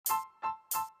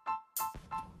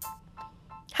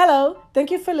Hello,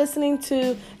 thank you for listening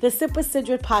to the Sip with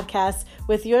Sidrid podcast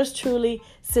with yours truly,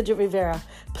 Sidrid Rivera.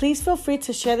 Please feel free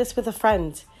to share this with a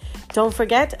friend. Don't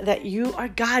forget that you are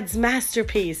God's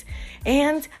masterpiece.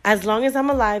 And as long as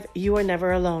I'm alive, you are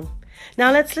never alone.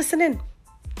 Now let's listen in.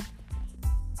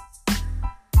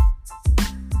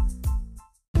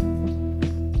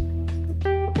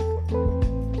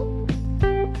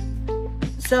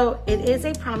 So it is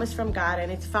a promise from God,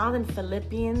 and it's found in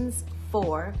Philippians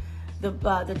 4.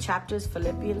 The chapter is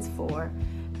Philippians 4,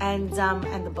 and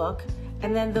the book,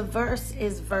 and then the verse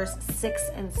is verse 6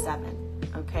 and 7.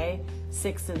 Okay,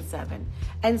 6 and 7.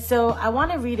 And so I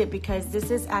want to read it because this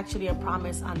is actually a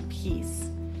promise on peace.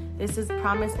 This is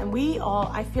promise, and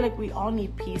I feel like we all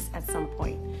need peace at some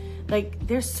point. Like,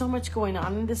 there's so much going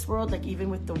on in this world, like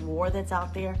even with the war that's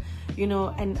out there,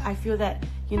 and I feel that,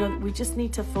 we just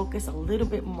need to focus a little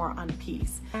bit more on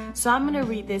peace. So I'm going to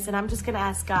read this, and I'm just going to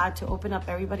ask God to open up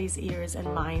everybody's ears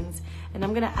and minds, and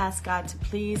I'm going to ask God to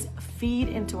please feed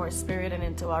into our spirit and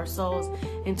into our souls,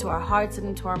 into our hearts and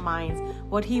into our minds,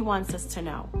 what He wants us to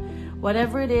know.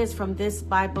 Whatever it is from this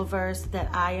Bible verse that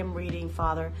I am reading,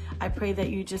 Father, I pray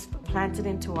that you just plant it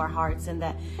into our hearts, and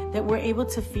that we're able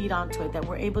to feed onto it, that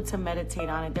we're able to meditate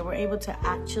on it, that we're able to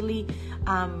actually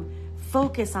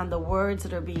focus on the words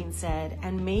that are being said,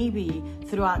 and maybe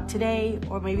throughout today,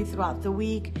 or maybe throughout the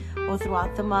week, or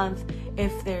throughout the month,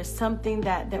 if there's something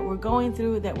that we're going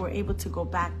through, that we're able to go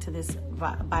back to this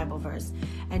Bible verse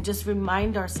and just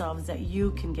remind ourselves that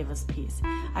you can give us peace.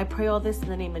 I pray all this in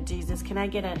the name of Jesus. Can I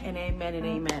get an amen and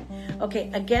amen?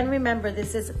 Okay, again, remember,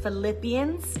 this is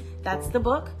Philippians, that's the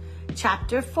book,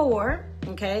 chapter 4,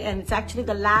 okay, and it's actually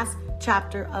the last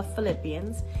chapter of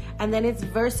Philippians, and then it's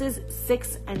verses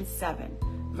 6 and 7.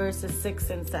 Verses 6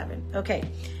 and 7. Okay,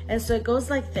 and so it goes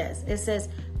like this. It says,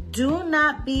 "Do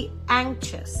not be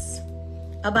anxious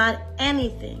about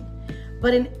anything,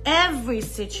 but in every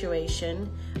situation,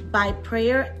 by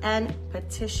prayer and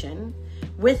petition,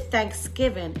 with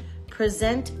thanksgiving,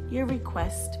 present your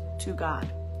request to God.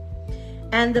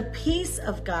 And the peace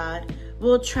of God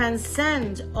will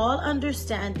transcend all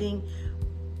understanding,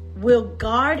 will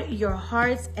guard your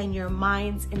hearts and your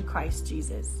minds in Christ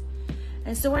Jesus."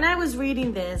 And so when I was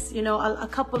reading this, a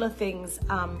couple of things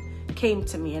came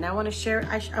to me, and I want to share.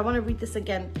 I want to read this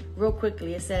again real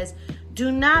quickly. It says,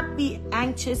 "Do not be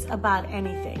anxious about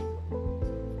anything."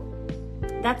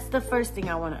 That's the first thing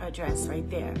I want to address right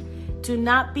there. Do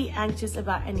not be anxious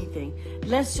about anything.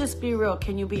 Let's just be real.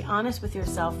 Can you be honest with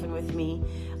yourself and with me?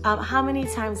 How many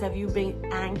times have you been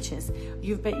anxious?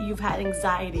 You've had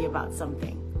anxiety about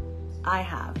something. I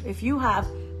have. If you have,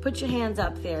 put your hands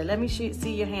up there. Let me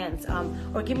see your hands,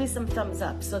 or give me some thumbs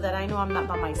up so that I know I'm not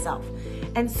by myself.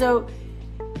 And so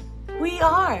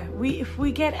if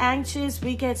we get anxious,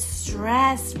 we get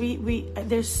stressed.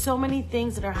 There's so many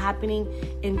things that are happening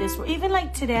in this world. Even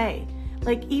like today.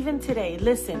 Even today,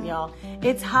 listen, y'all,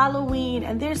 it's Halloween,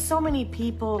 and there's so many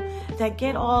people that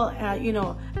get all,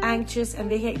 anxious,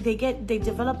 and they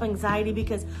develop anxiety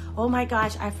because, oh my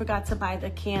gosh, I forgot to buy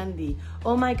the candy.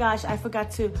 Oh my gosh, I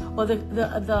forgot to, or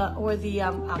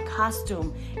the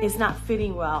costume is not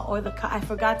fitting well, or I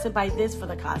forgot to buy this for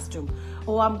the costume.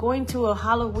 Or I'm going to a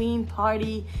Halloween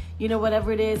party,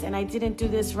 whatever it is, and I didn't do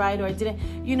this right, or I didn't,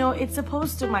 it's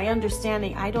supposed to, my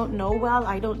understanding, I don't know well,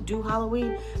 I don't do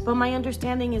Halloween, but my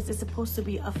understanding is it's supposed to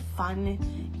be a fun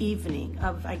evening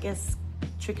of, I guess,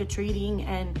 trick-or-treating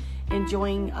and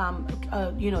enjoying,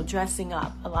 dressing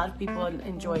up. A lot of people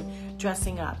enjoy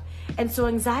dressing up. And so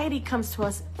anxiety comes to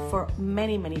us for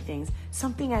many, many things.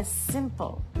 Something as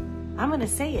simple, I'm going to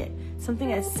say it,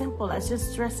 something as simple as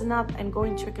just dressing up and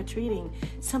going trick-or-treating.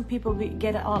 Some people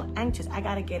get all anxious. I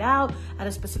got to get out at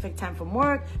a specific time from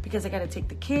work because I got to take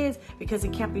the kids, because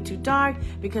it can't be too dark,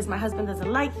 because my husband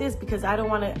doesn't like this, because I don't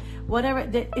want to, whatever.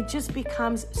 It just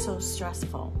becomes so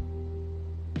stressful.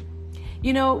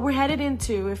 We're headed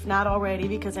into, if not already,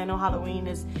 because I know Halloween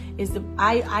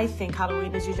I think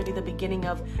Halloween is usually the beginning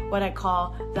of what I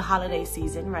call the holiday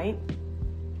season, right?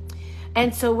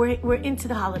 And so we're into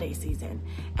the holiday season.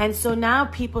 And so now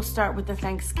people start with the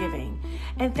Thanksgiving.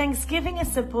 And Thanksgiving is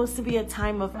supposed to be a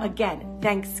time of, again,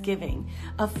 Thanksgiving,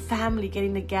 of family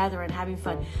getting together and having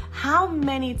fun. How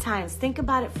many times, think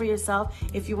about it for yourself.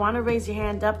 If you want to raise your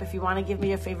hand up, if you want to give me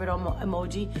your favorite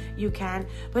emoji, you can.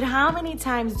 But how many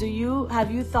times have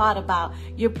you thought about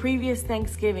your previous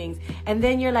Thanksgivings, and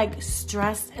then you're like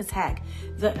stressed as heck?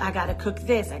 I got to cook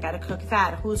this, I got to cook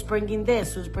that. Who's bringing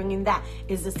this? Who's bringing that?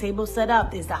 Is the table set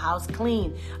up? Is the house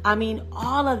clean? I mean,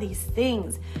 all of these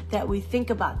things that we think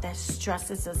about that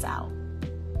stresses us out.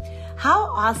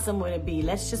 How awesome would it be?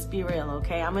 Let's just be real,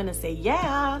 okay? I'm going to say,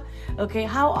 yeah. Okay,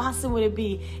 how awesome would it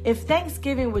be if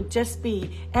Thanksgiving would just be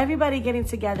everybody getting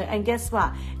together? And guess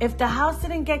what? If the house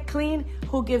didn't get clean,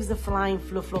 who gives the flying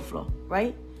flo,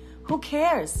 right? Who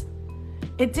cares?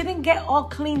 It didn't get all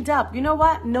cleaned up. You know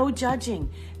what? No judging.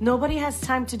 Nobody has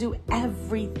time to do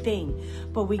everything.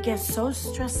 But we get so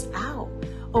stressed out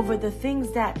over the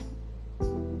things that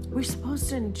we're supposed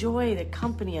to enjoy, the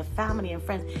company of family and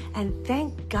friends. And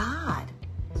thank God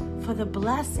for the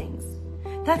blessings.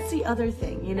 That's the other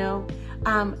thing, you know.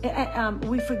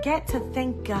 We forget to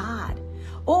thank God.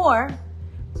 Or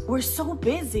we're so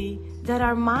busy that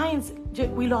our minds,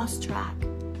 we lost track,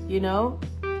 you know.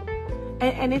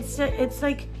 And it's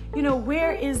like, you know,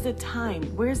 where is the time?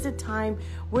 Where's the time?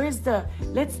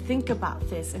 Let's think about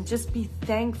this and just be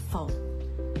thankful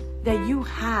that you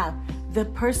have the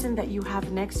person that you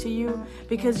have next to you.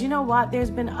 Because you know what?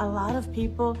 There's been a lot of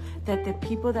people that the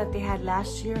people that they had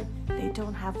last year, they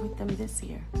don't have with them this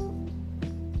year.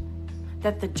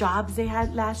 That the jobs they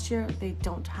had last year, they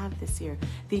don't have this year.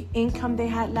 The income they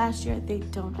had last year, they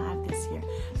don't have this year.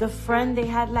 The friend they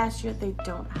had last year, they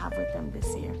don't have with them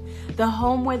this year. The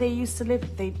home where they used to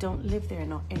live, they don't live there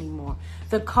anymore.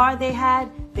 The car they had,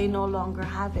 they no longer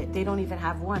have it. They don't even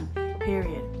have one,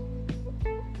 period.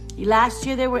 Last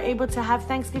year they were able to have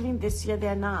Thanksgiving. This year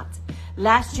they're not.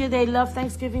 Last year they loved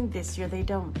Thanksgiving. This year they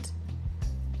don't.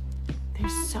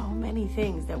 There's so many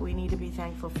things that we need to be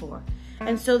thankful for.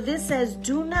 And so this says,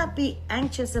 do not be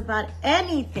anxious about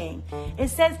anything.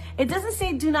 It doesn't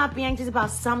say do not be anxious about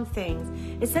some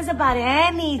things. It says about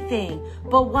anything.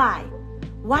 But why?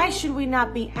 Why should we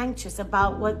not be anxious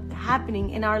about what's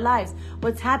happening in our lives?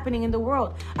 What's happening in the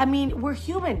world? I mean, we're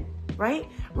human, right?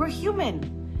 We're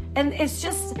human. And it's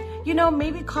just, you know,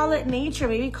 maybe call it nature.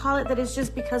 Maybe call it that it's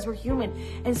just because we're human.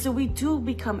 And so we do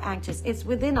become anxious. It's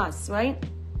within us, right?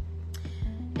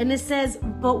 And it says,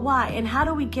 but why? And how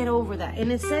do we get over that?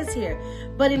 And it says here,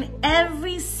 but in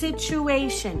every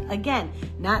situation, again,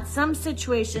 not some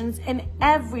situations, in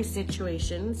every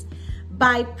situations,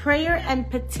 by prayer and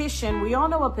petition. We all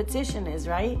know what petition is,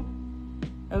 right?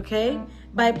 Okay?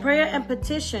 By prayer and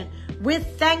petition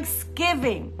with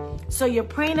thanksgiving. So you're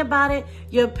praying about it.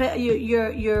 You're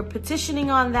petitioning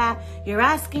on that. You're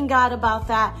asking God about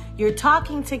that. You're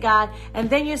talking to God. And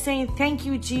then you're saying, thank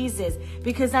you, Jesus,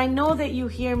 because I know that you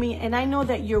hear me and I know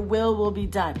that your will be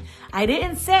done. I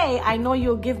didn't say, I know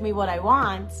you'll give me what I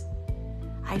want.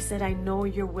 I said, I know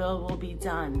your will be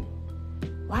done.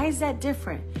 Why is that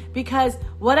different? Because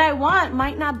what I want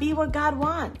might not be what God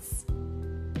wants.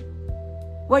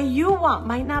 What you want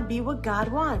might not be what God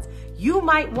wants. You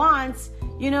might want,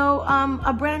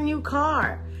 a brand new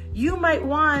car. You might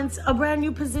want a brand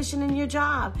new position in your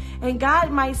job. And God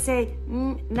might say,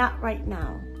 not right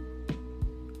now.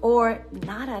 Or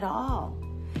not at all.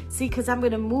 See, because I'm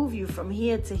going to move you from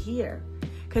here to here.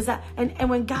 And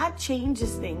when God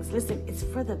changes things, listen, it's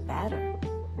for the better.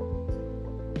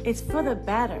 It's for the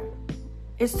better.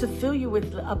 It's to fill you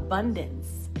with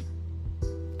abundance.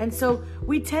 And so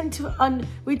we tend to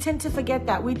forget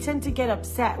that. We tend to get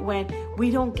upset when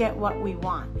we don't get what we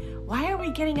want. Why are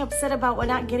we getting upset about we're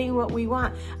not getting what we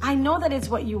want? I know that it's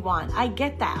what you want. I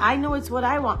get that. I know it's what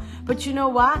I want. But you know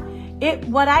what?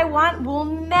 What I want will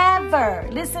never,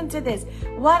 listen to this,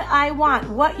 what I want,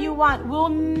 what you want will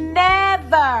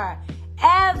never,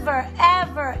 ever,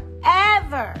 ever,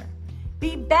 ever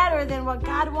be better than what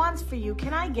God wants for you.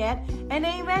 Can I get an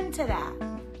amen to that?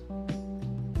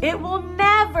 It will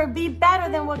never be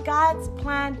better than what God's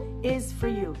plan is for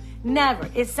you. Never.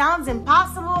 It sounds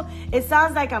impossible. It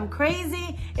sounds like I'm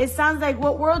crazy. It sounds like,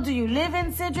 what world do you live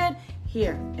in, Sidrid?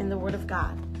 Here, in the Word of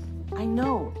God. I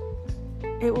know.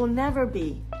 It will never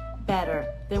be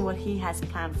better than what He has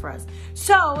planned for us.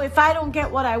 So, if I don't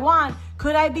get what I want,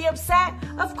 could I be upset?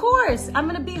 Of course. I'm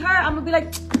going to be hurt. I'm going to be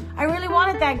like, I really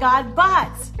wanted that, God,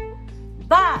 but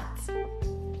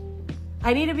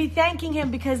I need to be thanking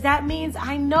Him, because that means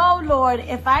I know, Lord,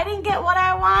 if I didn't get what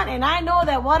I want, and I know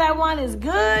that what I want is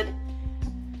good,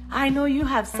 I know you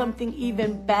have something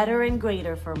even better and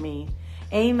greater for me.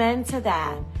 Amen to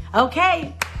that.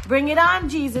 Okay, bring it on,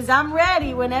 Jesus. I'm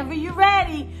ready. Whenever you're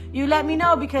ready, you let me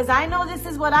know, because I know this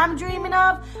is what I'm dreaming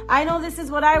of. I know this is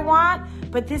what I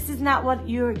want, but this is not what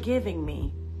you're giving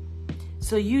me.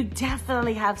 So you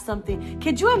definitely have something.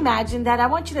 Could you imagine that? I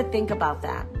want you to think about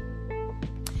that.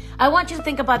 I want you to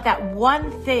think about that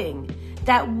one thing,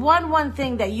 that one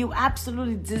thing that you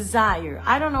absolutely desire.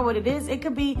 I don't know what it is. It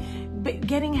could be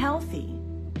getting healthy.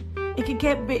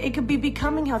 It could be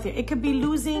becoming healthier. It could be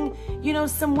losing,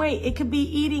 some weight. It could be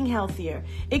eating healthier.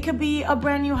 It could be a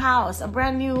brand new house,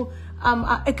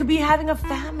 it could be having a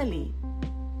family.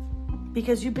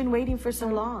 because you've been waiting for so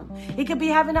long. It could be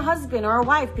having a husband or a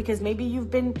wife because maybe you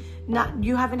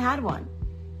haven't had one.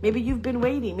 Maybe you've been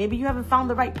waiting. Maybe you haven't found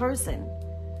the right person.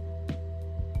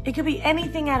 It could be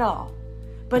anything at all.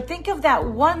 But think of that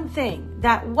one thing,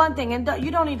 and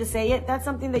you don't need to say it. That's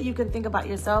something that you can think about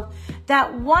yourself.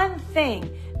 That one thing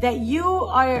that you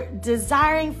are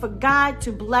desiring for God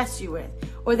to bless you with,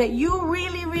 or that you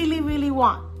really, really, really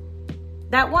want.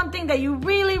 That one thing that you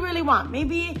really, really want.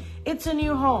 Maybe it's a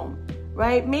new home,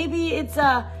 right? Maybe it's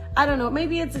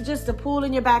maybe it's just a pool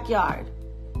in your backyard.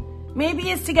 Maybe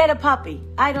it's to get a puppy.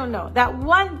 I don't know. That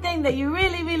one thing that you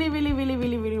really, really, really, really,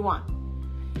 really, really want.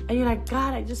 And you're like,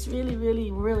 God, I just really,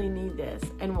 really, really need this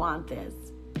and want this.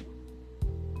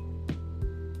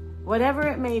 Whatever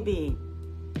it may be.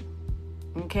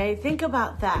 Okay, think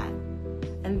about that.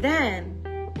 And then,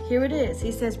 here it is.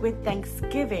 He says, with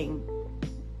thanksgiving,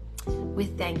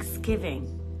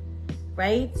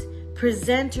 right?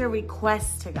 Present your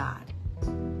request to God.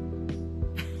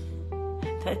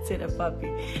 That's it, a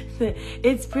puppy.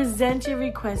 It's present your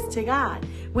request to God.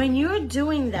 When you're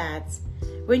doing that,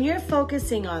 when you're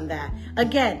focusing on that,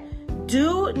 again,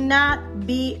 do not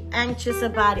be anxious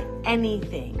about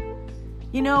anything.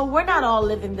 You know, we're not all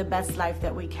living the best life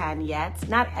that we can yet.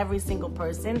 Not every single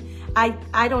person.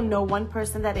 I don't know one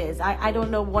person that is. I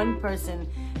don't know one person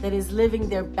that is living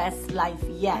their best life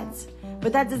yet.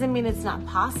 But that doesn't mean it's not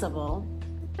possible.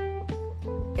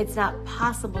 It's not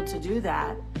possible to do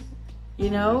that. You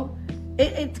know,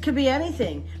 it could be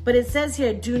anything. But it says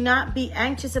here, do not be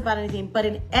anxious about anything, but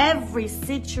in every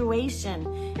situation,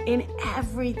 in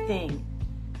everything,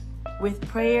 with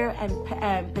prayer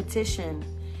and petition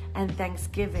and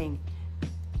thanksgiving,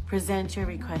 present your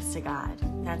request to God.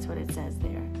 That's what it says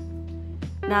there.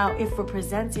 Now, if we're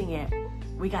presenting it,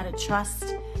 we got to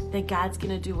trust that God's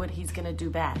going to do what he's going to do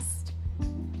best.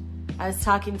 I was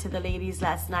talking to the ladies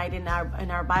last night in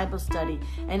our Bible study,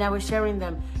 and I was sharing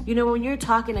them, you know, when you're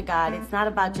talking to God, it's not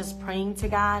about just praying to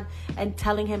God and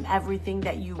telling him everything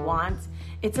that you want.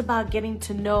 It's about getting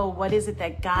to know what is it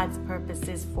that God's purpose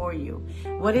is for you.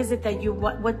 What is it that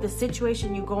what the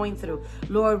situation you're going through.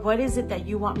 Lord, what is it that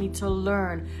you want me to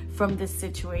learn from this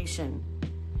situation?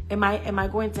 Am I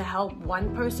going to help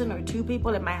one person or two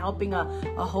people? Am I helping a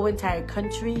whole entire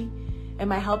country?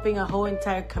 Am I helping a whole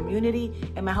entire community?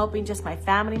 Am I helping just my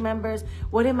family members?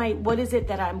 What is it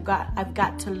that I've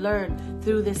got to learn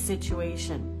through this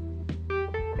situation?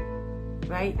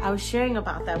 Right? I was sharing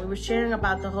about that. We were sharing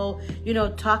about the whole, you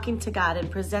know, talking to God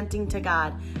and presenting to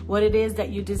God what it is that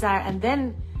you desire, and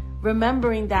then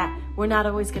remembering that we're not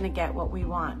always going to get what we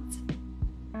want.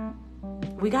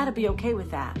 We got to be okay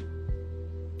with that.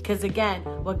 Because again,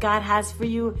 what God has for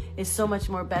you is so much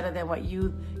more better than what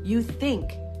you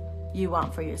think you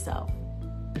want for yourself.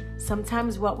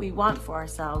 Sometimes what we want for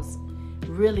ourselves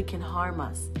really can harm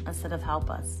us instead of help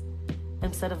us,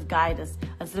 instead of guide us,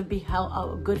 instead of be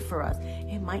good for us.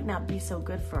 It might not be so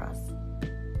good for us,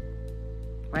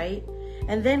 right?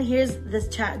 And then here's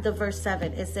the verse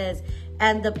 7. It says,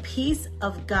 and the peace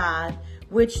of God,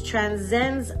 which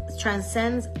transcends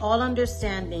all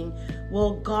understanding,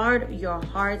 will guard your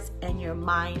hearts and your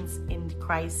minds in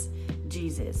Christ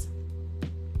Jesus.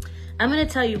 I'm going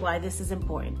to tell you why this is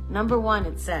important. Number one,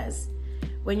 it says,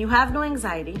 when you have no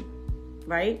anxiety,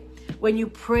 right? When you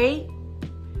pray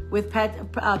with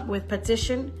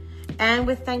petition and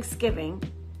with thanksgiving,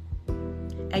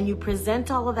 and you present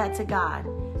all of that to God,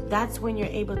 that's when you're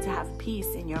able to have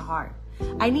peace in your heart.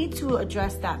 I need to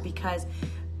address that because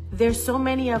there's so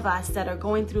many of us that are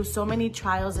going through so many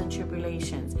trials and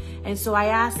tribulations. And so I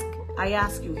ask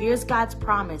you, here's God's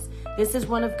promise. This is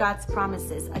one of God's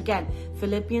promises. Again,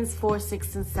 Philippians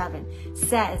 4:6-7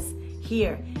 says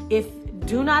here,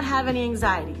 do not have any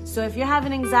anxiety. So if you're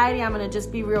having anxiety, I'm going to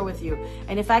just be real with you.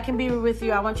 And if I can be real with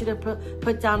you, I want you to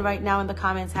put down right now in the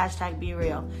comments,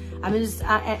 #BeReal.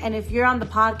 And if you're on the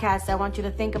podcast, I want you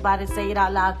to think about it, say it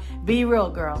out loud. Be real,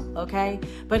 girl. Okay?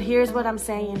 But here's what I'm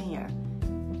saying here.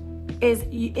 Is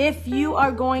if you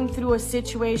are going through a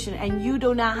situation and you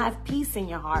do not have peace in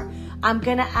your heart, I'm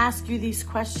going to ask you these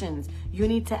questions. You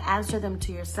need to answer them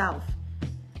to yourself.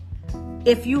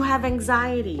 If you have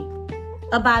anxiety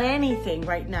about anything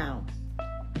right now,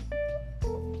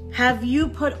 have you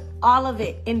put all of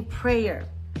it in prayer?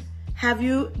 Have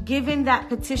you given that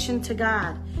petition to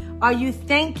God? Are you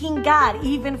thanking God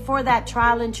even for that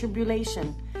trial and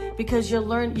tribulation? Because you're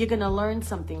going to learn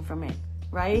something from it,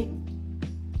 right?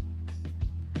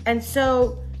 And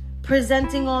so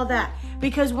presenting all that.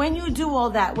 Because when you do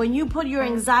all that, when you put your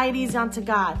anxieties onto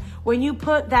God, when you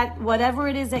put that, whatever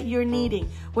it is that you're needing,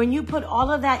 when you put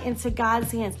all of that into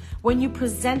God's hands, when you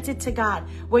present it to God,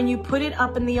 when you put it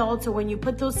up in the altar, when you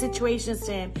put those situations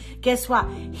to Him, guess what?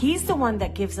 He's the one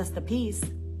that gives us the peace.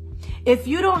 If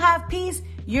you don't have peace,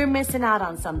 you're missing out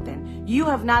on something. You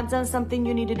have not done something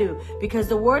you need to do, because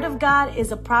the word of God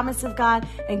is a promise of God,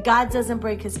 and God doesn't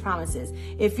break His promises.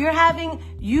 If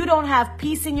you don't have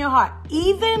peace in your heart,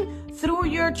 even through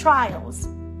your trials,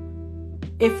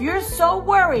 if you're so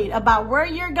worried about where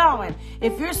you're going,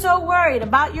 if you're so worried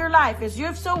about your life, if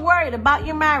you're so worried about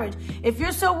your marriage, if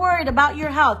you're so worried about your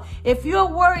health, if you're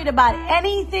worried about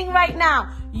anything right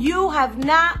now, you have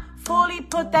not fully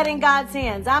put that in God's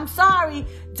hands. I'm sorry.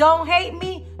 Don't hate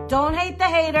me. Don't hate the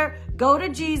hater. Go to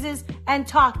Jesus and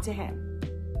talk to Him.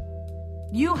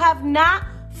 You have not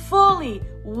fully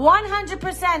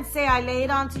 100% say, I lay it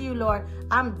on to you, Lord.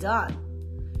 I'm done.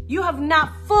 You have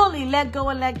not fully let go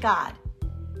and let God.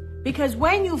 Because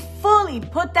when you fully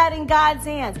put that in God's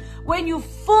hands, when you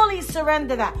fully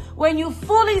surrender that, when you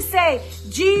fully say,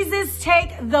 Jesus,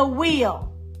 take the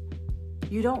wheel,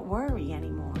 you don't worry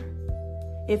anymore.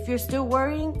 If you're still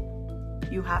worrying,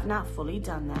 you have not fully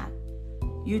done that.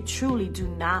 You truly do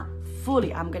not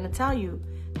fully. I'm going to tell you,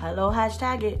 hello,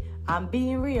 hashtag it. I'm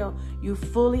being real. You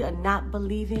fully are not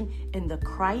believing in the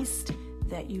Christ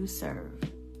that you serve.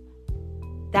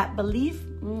 That belief,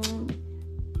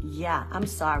 yeah, I'm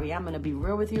sorry. I'm going to be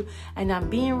real with you. And I'm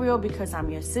being real because I'm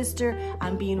your sister.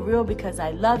 I'm being real because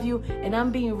I love you. And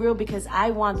I'm being real because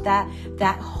I want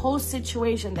that whole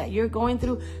situation that you're going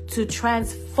through to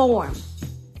transform.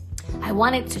 I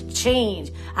want it to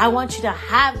change. I want you to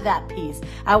have that peace.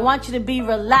 I want you to be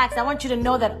relaxed. I want you to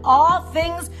know that all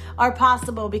things are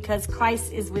possible because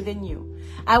Christ is within you.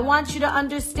 I want you to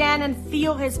understand and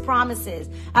feel His promises.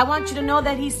 I want you to know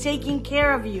that He's taking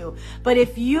care of you. But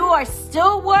if you are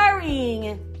still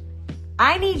worrying,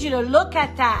 I need you to look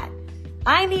at that.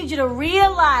 I need you to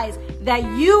realize that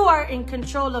you are in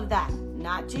control of that.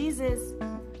 Not Jesus.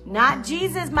 Not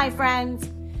Jesus, my friends.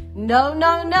 No,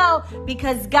 no, no.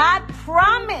 Because God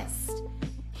promised.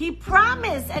 He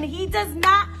promised, and He does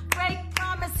not break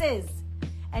promises.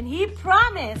 And He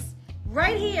promised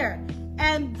right here.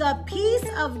 And the peace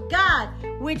of God,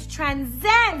 which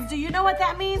transcends. Do you know what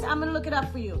that means? I'm going to look it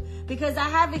up for you because I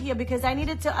have it here, because I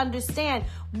needed to understand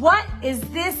what is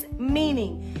this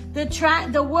meaning.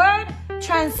 The word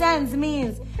transcends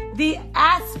means the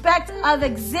aspect of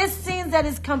existence that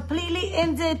is completely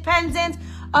independent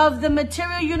of the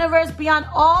material universe beyond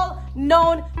all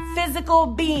known physical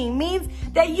being. Means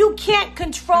that you can't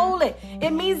control it.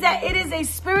 It means that it is a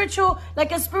spiritual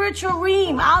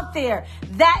realm out there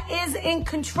that is in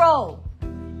control.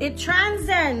 It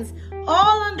transcends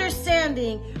all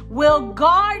understanding, will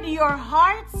guard your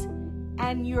hearts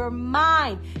and your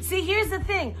mind. See, here's the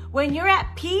thing. When you're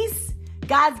at peace,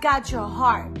 God's got your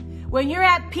heart. When you're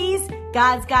at peace,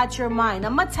 God's got your mind.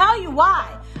 I'm going to tell you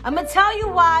why. I'm going to tell you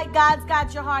why God's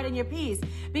got your heart and your peace.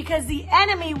 Because the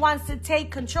enemy wants to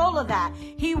take control of that.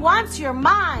 He wants your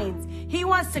minds. He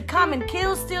wants to come and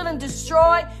kill, steal, and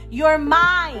destroy your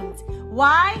mind.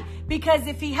 Why? Because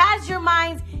if he has your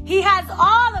minds, he has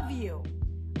all of you.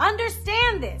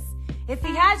 Understand this. If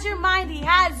he has your mind, he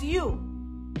has you.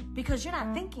 Because you're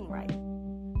not thinking right.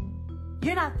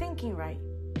 You're not thinking right.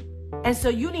 And so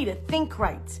you need to think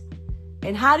right.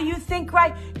 And how do you think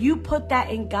right? You put that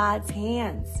in God's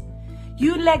hands.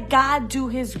 You let God do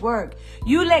his work.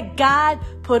 You let God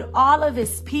put all of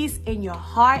his peace in your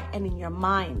heart and in your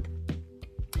mind.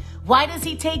 Why does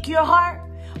he take your heart?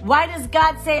 Why does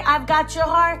God say, I've got your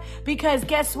heart? Because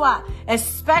guess what?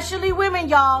 Especially women,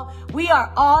 y'all, we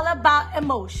are all about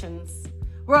emotions.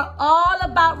 We're all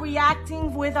about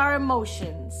reacting with our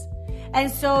emotions. And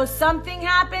so something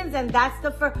happens and that's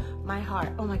the first, my heart.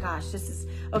 Oh my gosh, this is,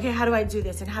 okay, how do I do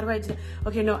this? And how do I do that?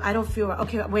 Okay, no, I don't feel right.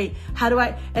 Okay, wait, how do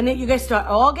I? And then you guys start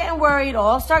all getting worried,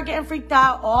 all start getting freaked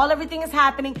out, everything is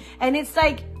happening. And it's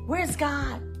like, where's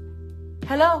God?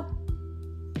 Hello?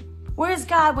 Where's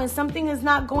God when something is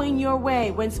not going your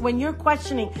way? When you're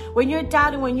questioning, when you're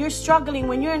doubting, when you're struggling,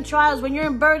 when you're in trials, when you're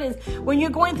in burdens, when you're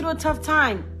going through a tough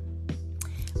time?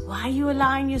 Why are you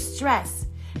allowing your stress?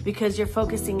 Because you're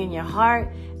focusing in your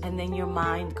heart and then your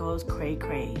mind goes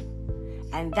cray-cray.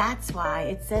 And that's why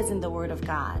it says in the Word of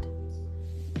God,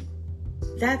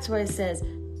 that's why it says,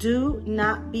 do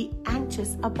not be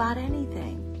anxious about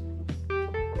anything.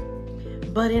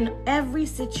 But in every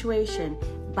situation,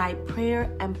 by prayer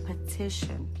and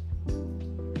petition,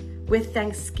 with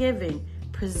thanksgiving,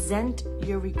 present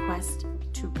your request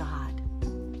to God.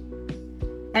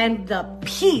 And the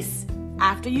peace,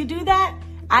 after you do that,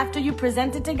 after you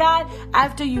present it to God,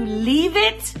 after you leave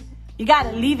it, you got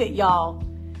to leave it, y'all.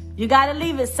 You got to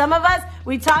leave it. Some of us,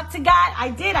 we talk to God. I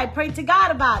did. I prayed to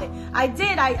God about it. I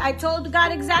did. I told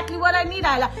God exactly what I need.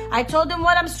 I told him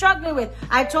what I'm struggling with.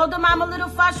 I told him I'm a little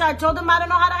frustrated. I told him I don't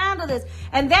know how to handle this.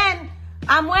 And then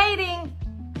I'm waiting.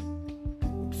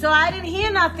 So I didn't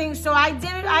hear nothing. So I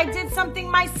did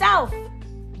something myself.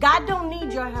 God don't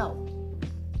need your help.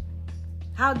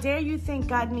 How dare you think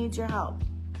God needs your help?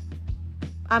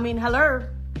 I mean, hello.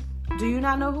 Do you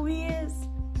not know who he is?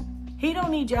 He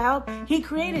don't need your help. He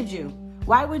created you.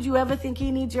 Why would you ever think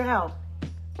he needs your help?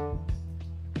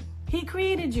 He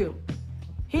created you.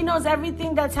 He knows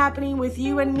everything that's happening with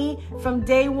you and me from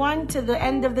day one to the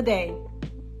end of the day.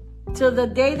 Till the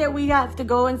day that we have to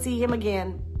go and see him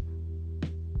again.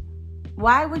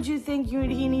 Why would you think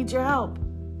he needs your help?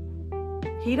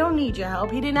 He don't need your help.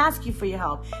 He didn't ask you for your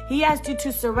help. He asked you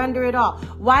to surrender it all.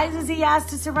 Why does he ask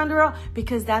to surrender it all?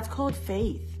 Because that's called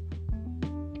faith.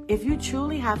 If you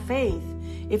truly have faith,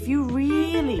 if you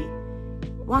really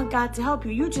want God to help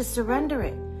you, you just surrender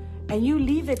it and you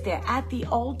leave it there at the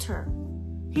altar.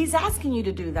 He's asking you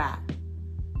to do that.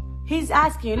 He's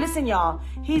asking you, listen, y'all,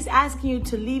 he's asking you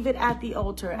to leave it at the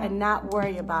altar and not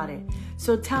worry about it.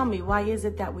 So tell me, why is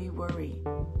it that we worry?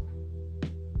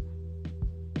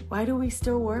 Why do we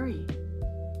still worry?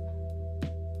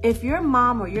 If your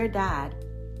mom or your dad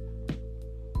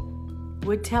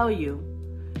would tell you,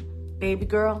 baby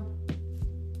girl,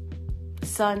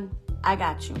 son, I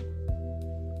got you.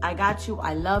 I got you.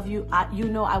 I love you. You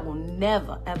know I will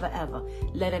never, ever, ever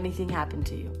let anything happen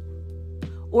to you.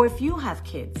 Or if you have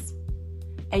kids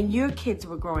and your kids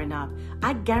were growing up,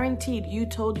 I guaranteed you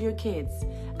told your kids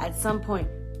at some point,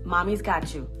 mommy's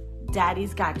got you.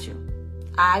 Daddy's got you.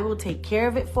 I will take care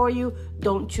of it for you.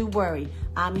 Don't you worry.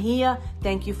 I'm here.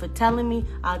 Thank you for telling me.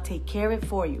 I'll take care of it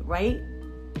for you, right?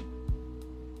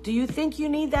 Do you think you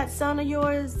need that son of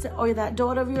yours or that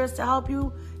daughter of yours to help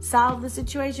you solve the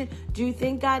situation? Do you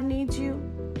think God needs you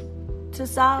to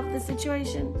solve the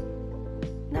situation?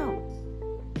 No.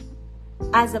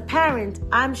 As a parent,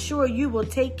 I'm sure you will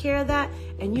take care of that,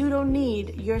 and you don't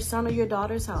need your son or your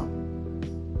daughter's help.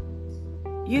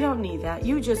 You don't need that.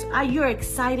 You're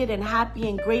excited and happy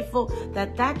and grateful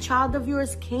that that child of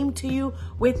yours came to you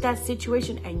with that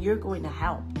situation, and you're going to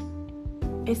help.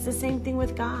 It's the same thing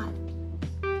with God.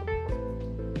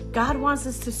 God wants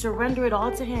us to surrender it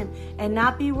all to him and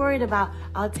not be worried about,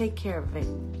 I'll take care of it.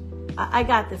 I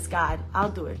got this, God. I'll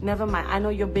do it. Never mind. I know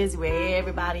you're busy with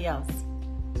everybody else.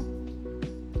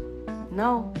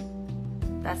 No,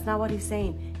 that's not what he's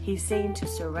saying. He's saying to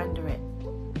surrender it.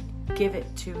 Give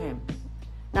it to him.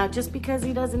 Now, just because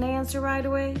he doesn't answer right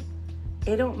away,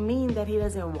 it don't mean that he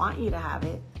doesn't want you to have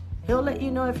it. He'll let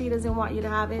you know if he doesn't want you to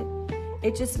have it.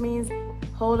 It just means,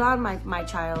 hold on, my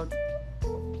child.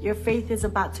 Your faith is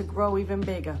about to grow even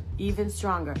bigger, even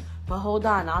stronger. But hold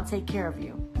on, I'll take care of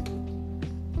you.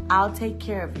 I'll take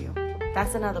care of you.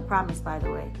 That's another promise, by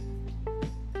the way.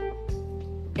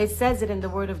 It says it in the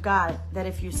Word of God that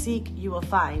if you seek, you will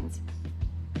find.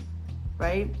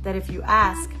 Right? That if you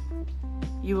ask,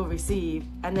 you will receive.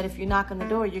 And that if you knock on the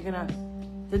door,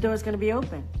 the door's gonna be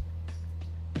open.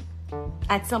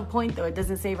 At some point, though, it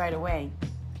doesn't say right away.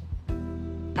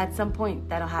 At some point,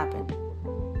 that'll happen.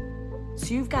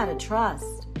 So you've got to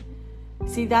trust.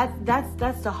 See,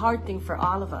 that's the hard thing for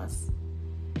all of us.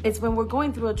 It's when we're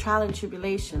going through a trial and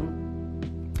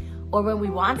tribulation, or when we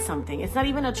want something. It's not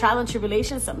even a trial and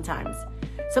tribulation sometimes.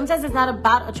 Sometimes it's not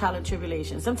about a trial and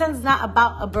tribulation. Sometimes it's not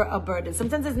about a burden.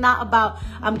 Sometimes it's not about,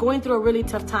 I'm going through a really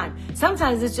tough time.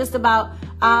 Sometimes it's just about,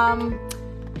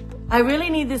 I really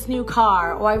need this new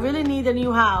car, or I really need a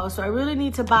new house, or I really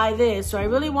need to buy this, or I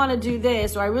really want to do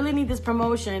this, or I really need this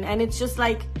promotion. And it's just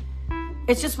like,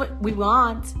 it's just what we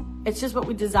want. It's just what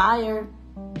we desire.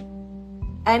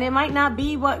 And it might not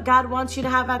be what God wants you to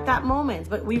have at that moment.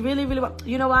 But we really, really want.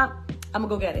 You know what? I'm going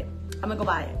to go get it. I'm going to go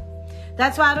buy it.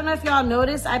 That's why I don't know if y'all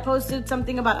noticed. I posted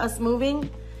something about us moving.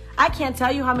 I can't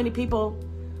tell you how many people,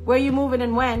 where you moving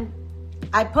and when.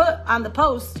 I put on the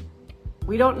post,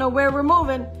 we don't know where we're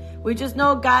moving. We just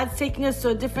know God's taking us to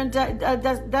a different,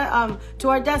 to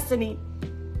our destiny.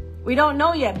 We don't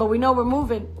know yet, but we know we're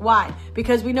moving. Why?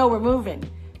 Because we know we're moving.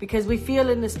 Because we feel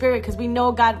in the spirit. Because we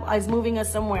know God is moving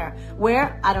us somewhere.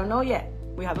 Where? I don't know yet.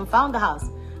 We haven't found the house.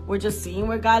 We're just seeing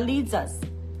where God leads us.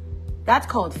 That's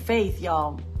called faith,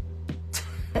 y'all.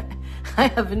 I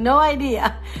have no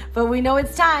idea. But we know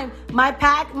it's time. My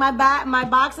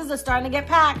boxes are starting to get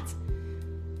packed.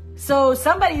 So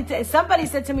somebody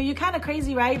said to me, you're kind of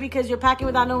crazy, right? Because you're packing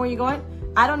without knowing where you're going.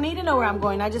 I don't need to know where I'm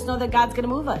going. I just know that God's going to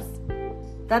move us.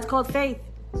 That's called faith.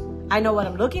 I know what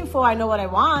I'm looking for. I know what I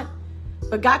want.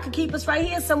 But God could keep us right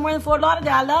here somewhere in Fort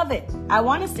Lauderdale. I love it. I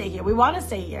want to stay here. We want to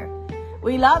stay here.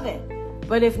 We love it.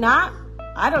 But if not,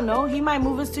 I don't know. He might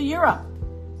move us to Europe,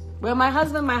 where my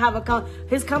husband might have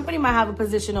his company might have a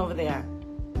position over there.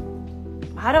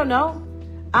 I don't know.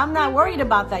 I'm not worried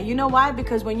about that. You know why?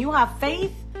 Because when you have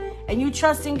faith and you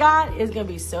trust in God, it's going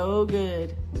to be so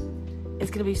good.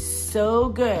 It's going to be so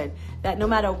good that no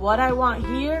matter what I want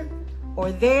here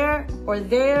or there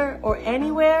or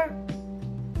anywhere,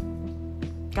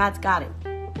 God's got it.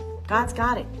 God's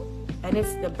got it. And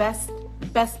it's the best.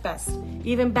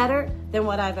 Even better than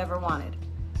what I've ever wanted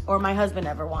or my husband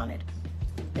ever wanted.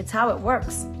 It's how it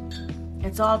works.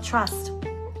 It's all trust.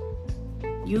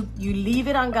 You leave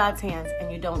it on God's hands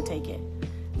and you don't take it.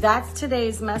 That's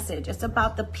today's message. It's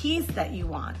about the peace that you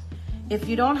want. If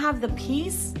you don't have the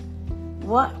peace,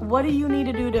 what do you need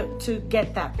to do to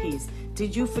get that peace?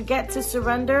 Did you forget to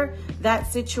surrender that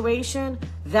situation,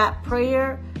 that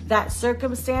prayer, that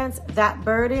circumstance, that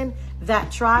burden,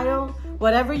 that trial,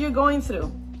 whatever you're going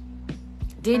through?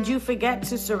 Did you forget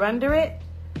to surrender it?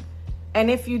 And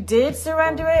if you did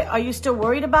surrender it, are you still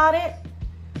worried about it?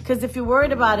 Because if you're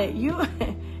worried about it,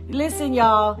 listen,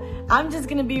 y'all, I'm just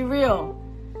going to be real.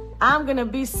 I'm going to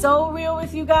be so real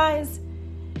with you guys.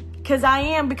 Because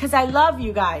I love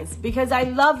you guys. Because I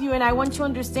love you and I want you to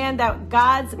understand that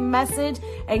God's message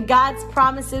and God's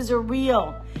promises are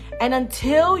real. And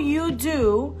until you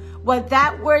do what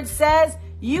that word says,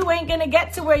 you ain't going to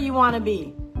get to where you want to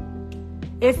be.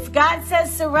 If God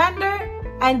says surrender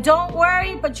and don't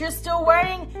worry, but you're still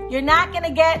worrying, you're not going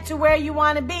to get to where you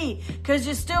want to be because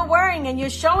you're still worrying and you're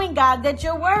showing God that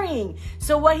you're worrying.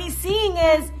 So what he's seeing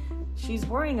is, she's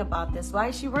worrying about this. Why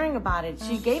is she worrying about it?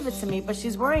 She gave it to me, but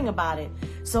she's worrying about it.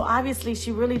 So obviously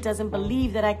she really doesn't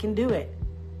believe that I can do it.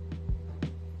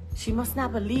 She must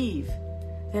not believe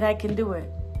that I can do it.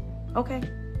 Okay,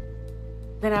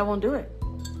 then I won't do it.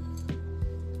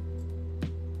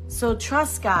 So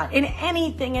trust God in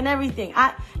anything and everything.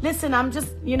 Listen, I'm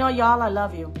just, y'all, I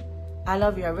love you. I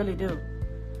love you. I really do.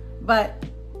 But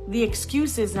the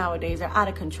excuses nowadays are out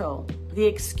of control. The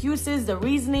excuses, the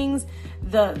reasonings,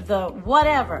 the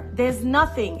whatever. There's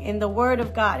nothing in the Word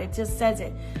of God. It just says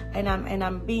it. And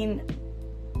I'm being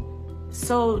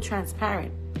so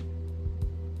transparent.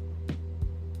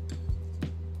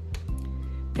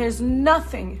 There's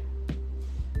nothing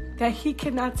that he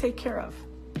cannot take care of.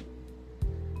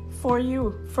 For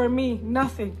you, for me,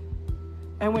 nothing.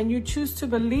 And when you choose to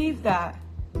believe that,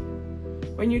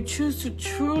 when you choose to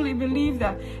truly believe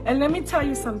that, and let me tell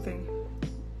you something,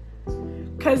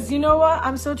 because you know what?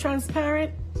 I'm so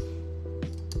transparent.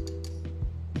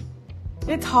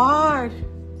 It's hard.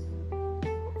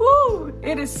 Woo!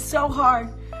 It is so hard.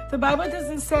 The Bible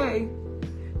doesn't say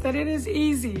that it is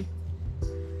easy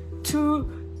to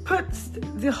put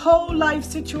the whole life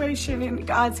situation in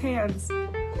God's hands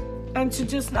and to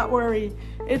just not worry.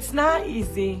 It's not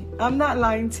easy. I'm not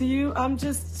lying to you. I'm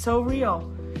just so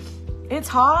real. It's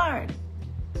hard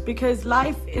because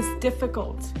life is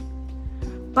difficult.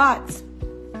 But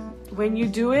when you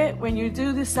do it, when you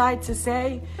do decide to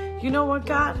say, you know what,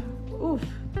 God? Oof,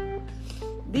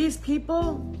 these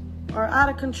people are out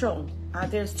of control.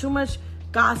 There's too much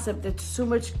gossip. There's too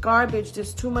much garbage.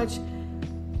 There's too much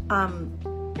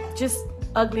just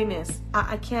ugliness.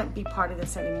 I can't be part of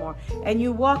this anymore. And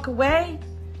you walk away.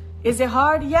 Is it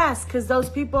hard? Yes, because those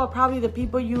people are probably the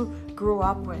people you grew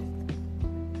up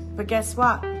with. But guess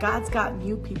what? God's got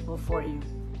new people for you.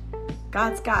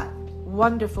 God's got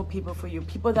wonderful people for you.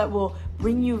 People that will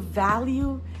bring you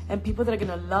value and people that are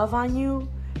going to love on you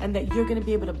and that you're going to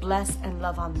be able to bless and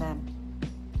love on them.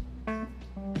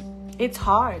 It's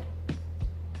hard.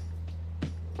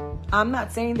 I'm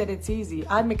not saying that it's easy.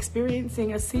 I'm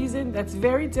experiencing a season that's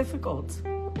very difficult.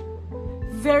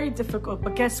 Very difficult.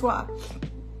 But guess what?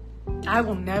 I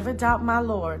will never doubt my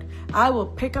Lord. I will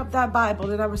pick up that Bible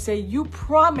and I will say, you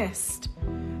promised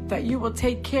that you will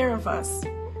take care of us.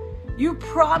 You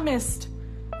promised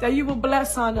that you will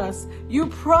bless on us. You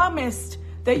promised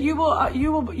that you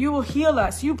will heal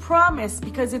us. You promised,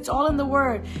 because it's all in the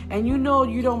Word, and you know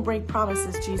you don't break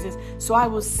promises, Jesus. So I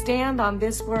will stand on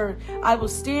this word. I will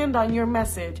stand on your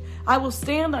message. I will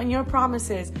stand on your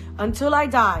promises until I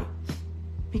die,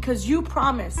 because you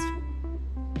promised,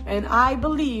 and I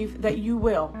believe that you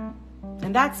will.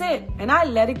 And that's it. And I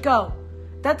let it go.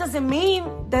 That doesn't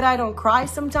mean that I don't cry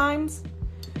sometimes.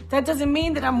 That doesn't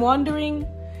mean that I'm wondering.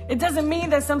 It doesn't mean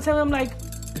that sometimes I'm like,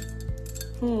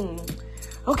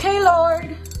 okay,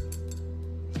 Lord,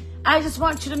 I just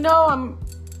want you to know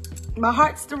my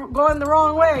heart's going the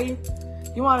wrong way.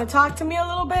 You want to talk to me a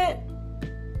little bit?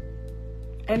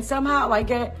 And somehow I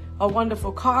get a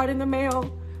wonderful card in the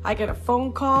mail. I get a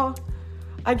phone call.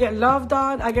 I get loved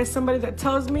on. I get somebody that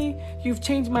tells me, you've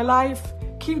changed my life.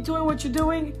 Keep doing what you're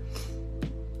doing.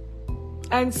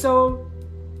 And so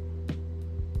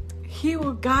he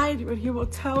will guide you and he will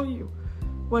tell you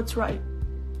what's right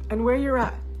and where you're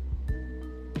at.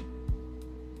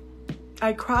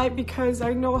 I cry because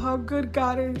I know how good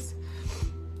God is.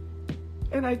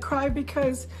 And I cry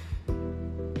because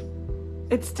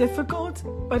it's difficult,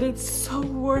 but it's so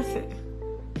worth it.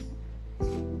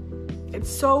 It's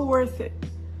so worth it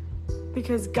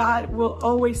because God will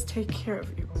always take care of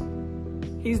you.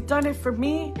 He's done it for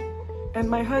me and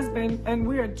my husband, and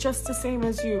we are just the same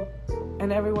as you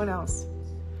and everyone else.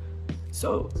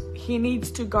 So he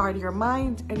needs to guard your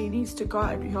mind and he needs to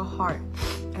guard your heart.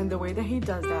 And the way that he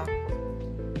does that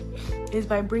is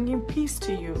by bringing peace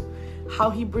to you. How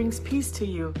he brings peace to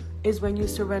you is when you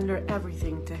surrender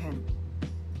everything to him.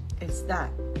 It's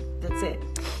that. That's it.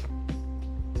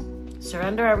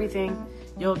 Surrender everything.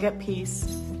 You'll get peace.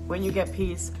 When you get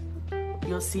peace,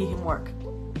 you'll see him work.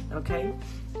 Okay?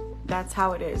 That's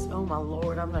how it is. Oh my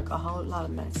Lord, I'm like a whole lot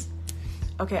of mess.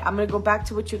 Okay, I'm going to go back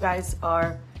to what you guys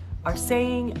are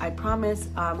saying. I promise.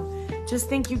 Just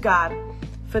thank you, God,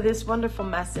 for this wonderful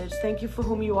message. Thank you for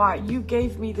whom you are. You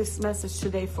gave me this message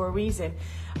today for a reason.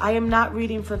 I am not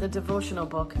reading for the devotional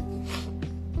book.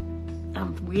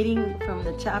 I'm reading from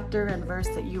the chapter and verse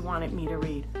that you wanted me to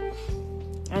read.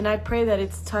 And I pray that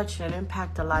it's touched and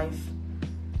impact a life,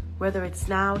 whether it's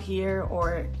now, here,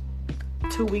 or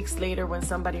 2 weeks later when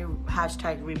somebody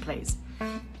 #replays.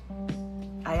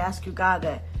 I ask you, God,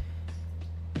 that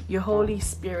your Holy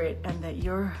Spirit and that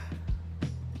your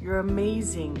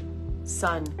amazing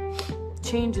Son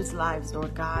changes lives,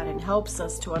 Lord God, and helps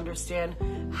us to understand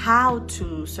how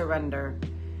to surrender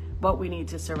what we need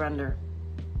to surrender.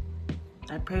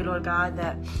 I pray, Lord God,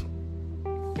 that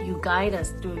you guide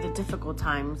us through the difficult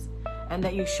times and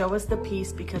that you show us the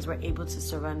peace because we're able to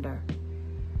surrender.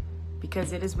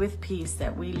 Because it is with peace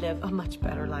that we live a much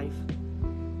better life.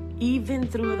 Even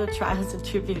through the trials and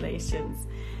tribulations,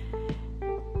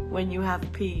 when you have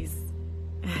peace,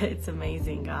 it's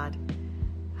amazing, God,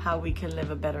 how we can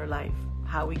live a better life,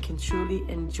 how we can truly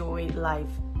enjoy life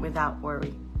without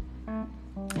worry.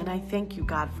 And I thank you,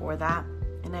 God, for that.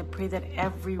 And I pray that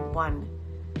everyone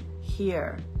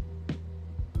here,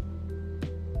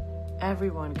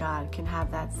 everyone, God, can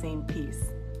have that same peace,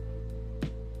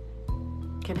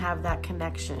 can have that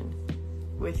connection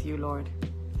with you, Lord.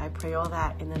 I pray all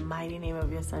that in the mighty name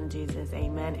of your Son, Jesus.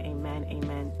 Amen, amen,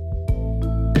 amen.